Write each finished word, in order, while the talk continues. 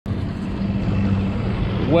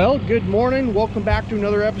Well, good morning. Welcome back to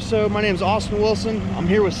another episode. My name is Austin Wilson. I'm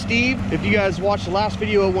here with Steve. If you guys watched the last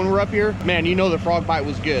video when we were up here, man, you know the frog bite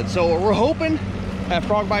was good. So we're hoping that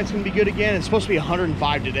frog bite's gonna be good again. It's supposed to be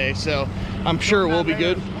 105 today, so I'm sure it will be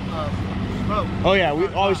good. Oh yeah,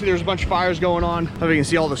 obviously there's a bunch of fires going on. I hope you can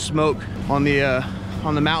see all the smoke on the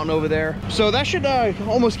mountain over there. So that should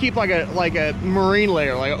almost keep like a marine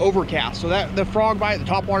layer, like an overcast. So that the frog bite, the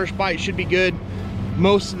topwater bite should be good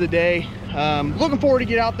most of the day. Looking forward to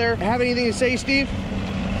get out there. Have anything to say, Steve?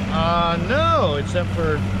 No, except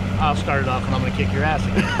for I'll start it off and I'm gonna kick your ass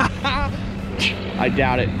again. I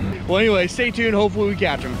doubt it. Well, anyway, stay tuned. Hopefully we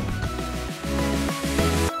catch him.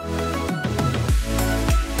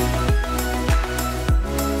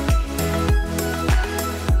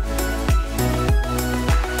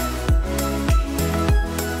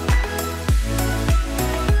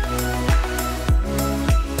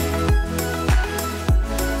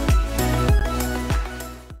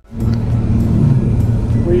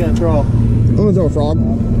 Throw. I'm gonna throw a frog.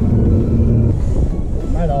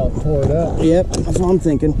 Might all pour it up. Yep, that's what I'm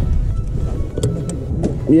thinking.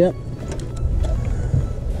 Yep.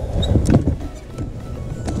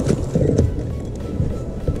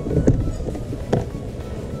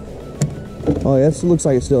 Oh, yes, it looks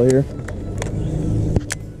like it's still here.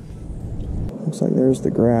 Looks like there's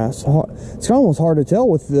the grass. It's almost hard to tell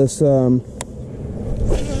with this,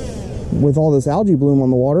 with all this algae bloom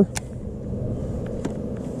on the water.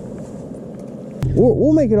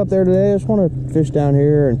 We'll make it up there today. I just want to fish down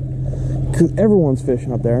here, and cause everyone's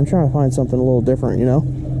fishing up there. I'm trying to find something a little different, you know.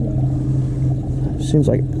 Seems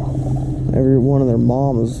like every one of their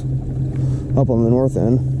mom is up on the north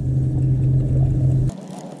end.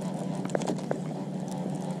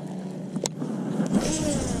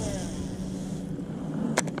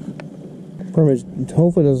 Pretty much,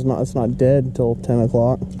 hopefully it's not dead until 10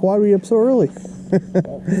 o'clock. Why are we up so early?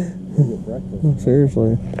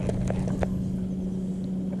 Seriously.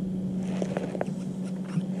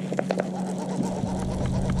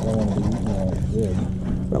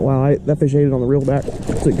 Wow, that fish ate it on the reel back.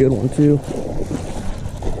 It's a good one too.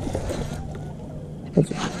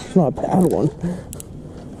 It's not a bad one.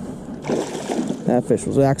 That fish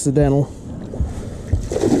was accidental.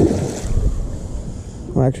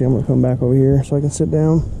 Well, actually, I'm gonna come back over here so I can sit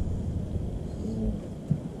down.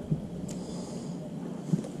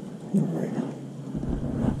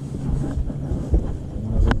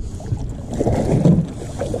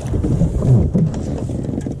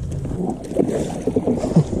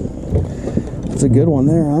 That's a good one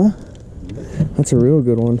there, huh? That's a real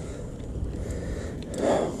good one.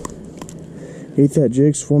 Ate that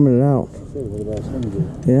jig, swimming it out. What about swim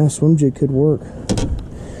jig? Yeah, swim jig could work.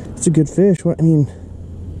 It's a good fish. What I mean,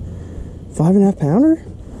 5.5 pounder?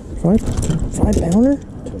 Five pounder?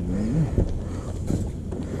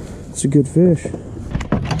 It's a good fish.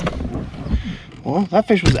 Well, that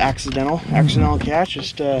fish was accidental catch.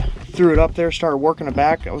 Just threw it up there, started working it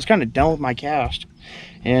back. I was kind of done with my cast,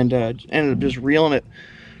 and ended up just reeling it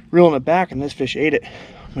back, and this fish ate it.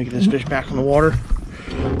 I'm gonna get this fish back in the water.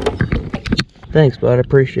 Thanks, bud. I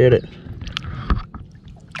appreciate it.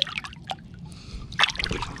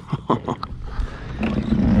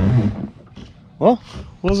 Well,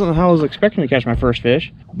 wasn't how I was expecting to catch my first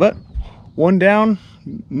fish, but one down,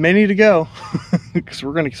 many to go, because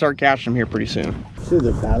we're gonna start catching them here pretty soon. See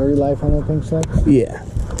the battery life on that thing sucks? Yeah.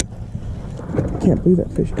 I can't believe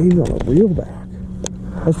that fish ate it on a reel back.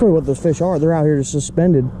 That's probably what those fish are. They're out here just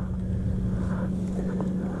suspended.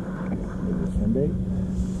 Swim bait?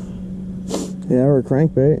 Yeah, or a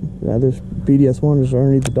crankbait. Yeah, there's BDS1 just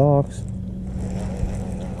underneath the docks.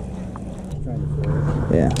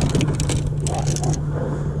 Yeah.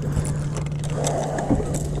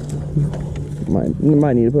 You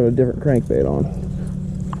might need to put a different crankbait on.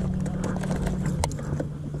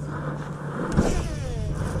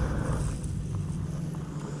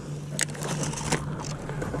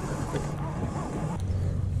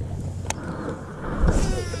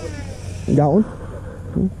 Got one?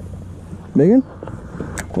 Big one?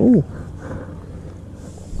 Oh.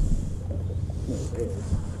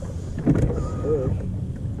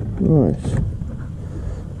 Nice.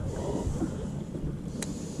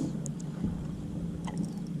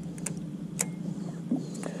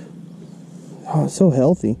 Oh, it's so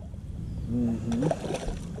healthy. Mm-hmm.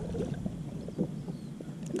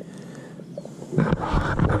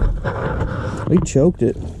 We choked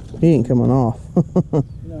it. He ain't coming off.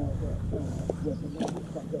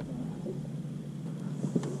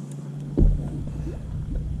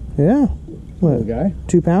 Yeah. What? Guy?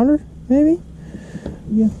 2 pounder, maybe?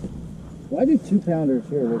 Yeah. Why do 2 pounders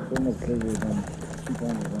here look so much bigger than 2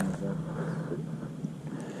 pounders on the side?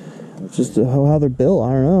 Just how they're built,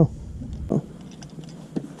 I don't know.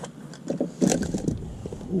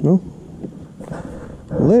 No.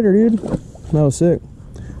 Later, dude. That was sick.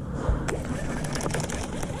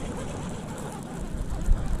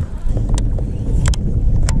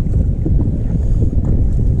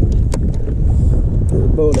 There's a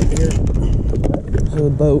boat up here. There's a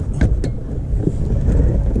boat.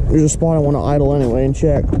 There's a spot I want to idle anyway and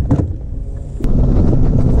check.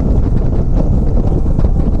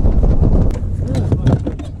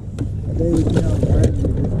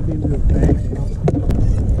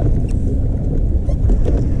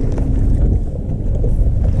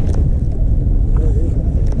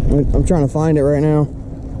 I'm trying to find it right now.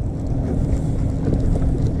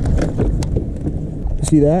 You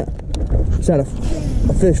see that? Just had a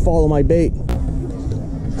fish follow my bait.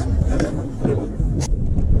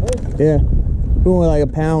 Yeah, only like a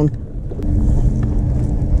pound.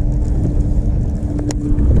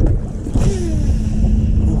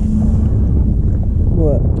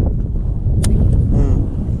 What?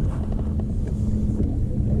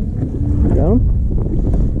 Got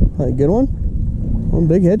him? Like a good one? One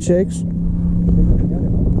big head shakes.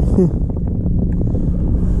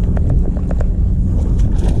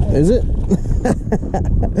 Is it?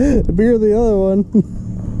 Bigger than the other one.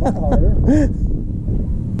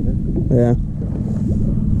 Yeah.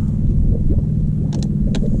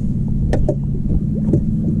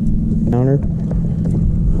 Pounder.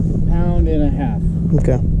 Pound and a half.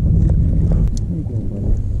 Okay.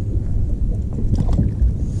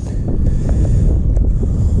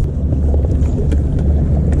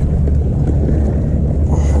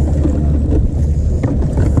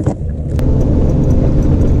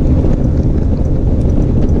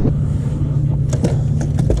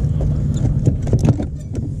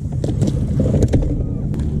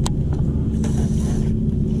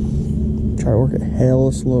 Try to work it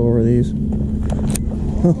hella slow over these.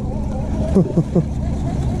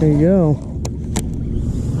 There you go.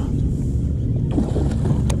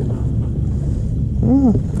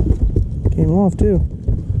 Ah, came off too.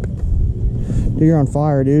 Dude, you're on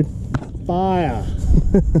fire, dude. Fire.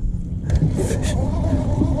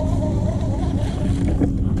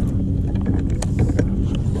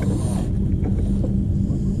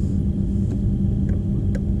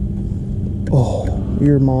 Oh,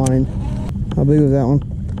 you're mine. How big was that one?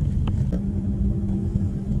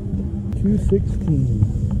 216.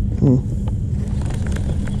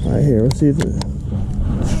 Right here, let's see if it...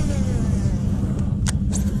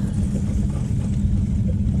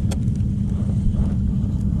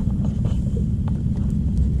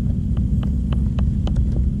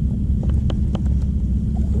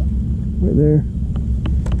 Right there.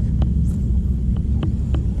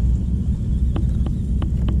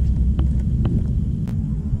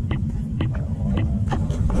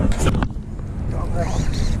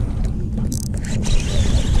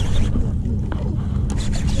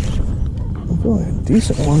 Oh, a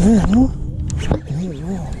decent one there, huh?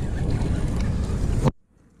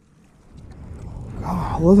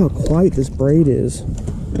 God, I love how quiet this braid is.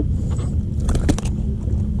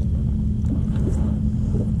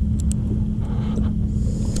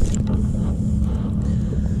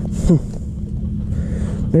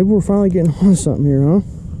 Maybe we're finally getting on something here, huh?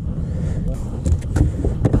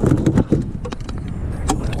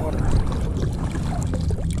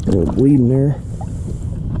 A little bleeding there.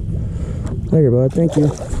 There you go, bud. Thank you.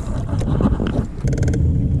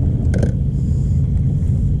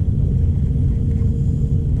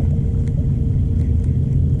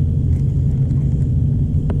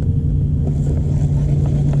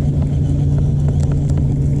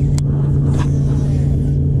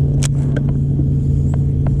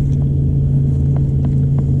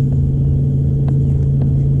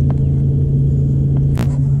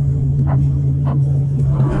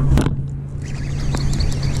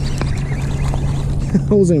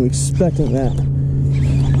 I wasn't even expecting that.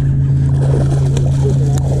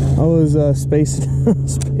 I was spacing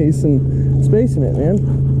it, man.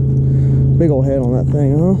 Big old head on that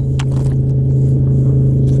thing, huh?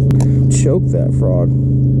 Choke that frog.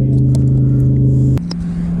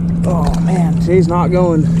 Oh man, today's not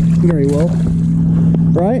going very well,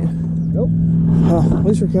 right? Nope. At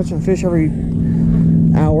least we're catching a fish every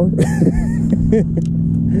hour.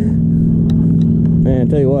 Man,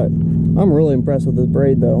 tell you what, I'm really impressed with this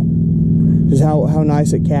braid though. Just how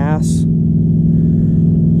nice it casts.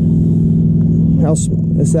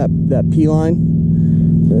 It's that P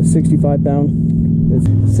line, the 65 pound.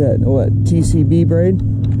 It's that what TCB braid,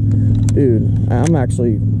 dude. I'm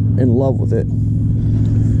actually in love with it.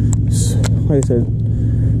 Like I said,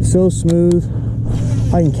 so smooth.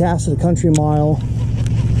 I can cast it a country mile.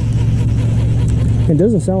 It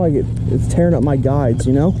doesn't sound like it's tearing up my guides,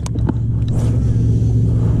 you know?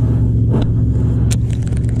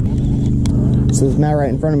 So this mat right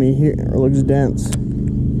in front of me here looks dense.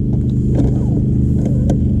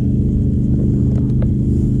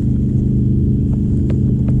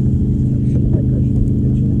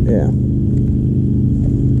 Yeah.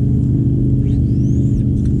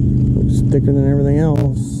 Looks thicker than everything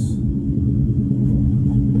else.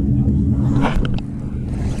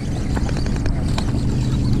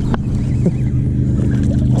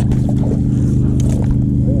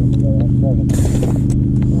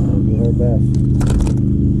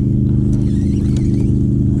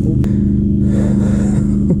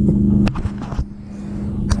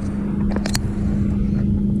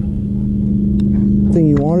 Think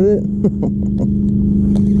you wanted it?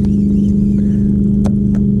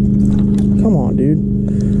 Come on, dude.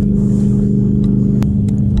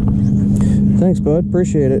 Thanks, bud.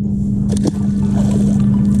 Appreciate it.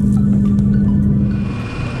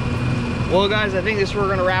 Well, guys, I think this is where we're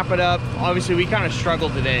gonna wrap it up. Obviously, we kind of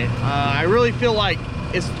struggled today. I really feel like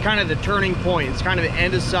it's kind of the turning point. It's kind of the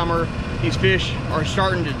end of summer. These fish are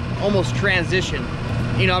starting to almost transition.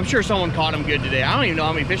 You know, I'm sure someone caught them good today. I don't even know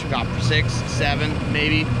how many fish we got, 6, 7,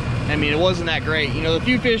 maybe. I mean, it wasn't that great. You know, the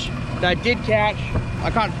few fish that I did catch,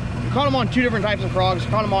 I caught them on 2 different types of frogs. I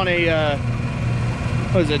caught them on a,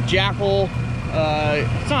 what is it, jackal.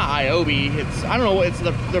 It's not Iobe. It's, I don't know what, it's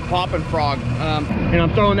they're popping frog. And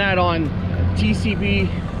I'm throwing that on TCB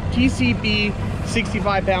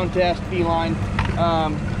 65-pound test feline.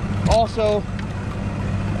 Also,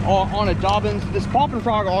 on a Dobbins, this popping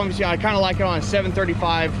frog, obviously I kind of like it on a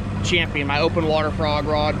 735 Champion, my open water frog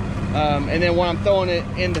rod. And then when I'm throwing it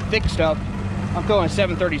in the thick stuff, I'm throwing a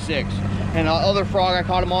 736. And the other frog I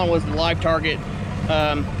caught him on was the live target.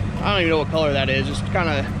 I don't even know what color that is, just kind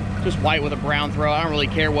of just white with a brown throat. I don't really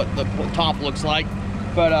care what the top looks like,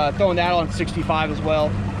 but throwing that on 65 as well,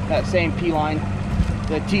 that same P line,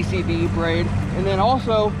 the TCB braid. And then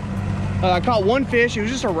also I caught one fish. It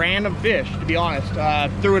was just a random fish, to be honest.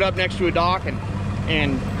 Threw it up next to a dock and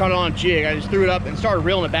caught it on a jig. I just threw it up and started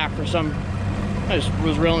reeling it back for some, I just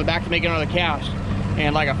was reeling it back to make another cast.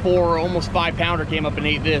 And like a 4, almost 5 pounder came up and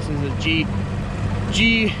ate this. This is a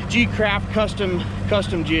G Craft custom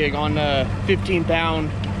jig on a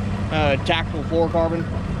 15-pound tactical fluorocarbon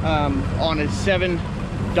on a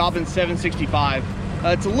Dobbins 765.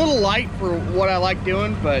 It's a little light for what I like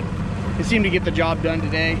doing, but it seemed to get the job done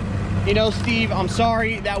today. You know, Steve, I'm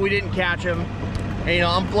sorry that we didn't catch him. And, you know,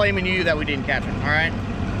 I'm blaming you that we didn't catch him, all right?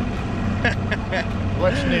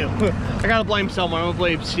 What's new? I gotta blame someone. I'm gonna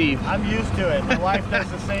blame Steve. I'm used to it. My wife does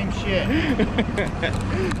the same shit.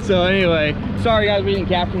 So anyway, sorry guys we didn't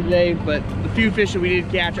catch him today, but the few fish that we did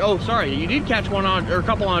catch, oh sorry, you did catch one on, or a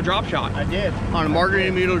couple on a drop shot. I did. On a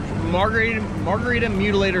margarita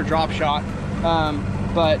mutilator drop shot.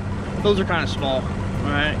 But those are kind of small. All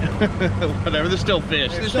right. Whatever, they're still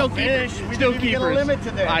fish. They're still fish. We still didn't keepers. Get a limit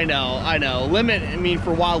today. I know. Limit, I mean,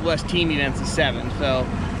 for Wild West team events is 7. So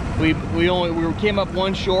we came up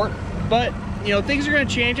 1 short, but you know, things are gonna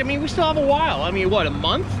change. I mean, we still have a while. I mean, what, a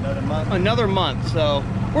month? Another month. Another month. So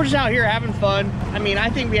we're just out here having fun. I mean, I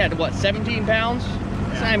think we had what, 17 pounds?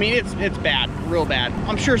 Yeah. I mean, it's bad, real bad.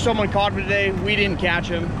 I'm sure someone caught him today. We didn't catch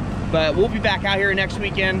him, but we'll be back out here next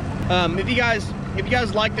weekend. If you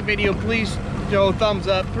guys like the video, please throw a thumbs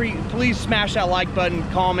up. Please smash that like button,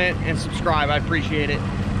 comment, and subscribe. I appreciate it.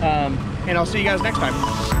 And I'll see you guys next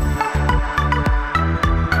time.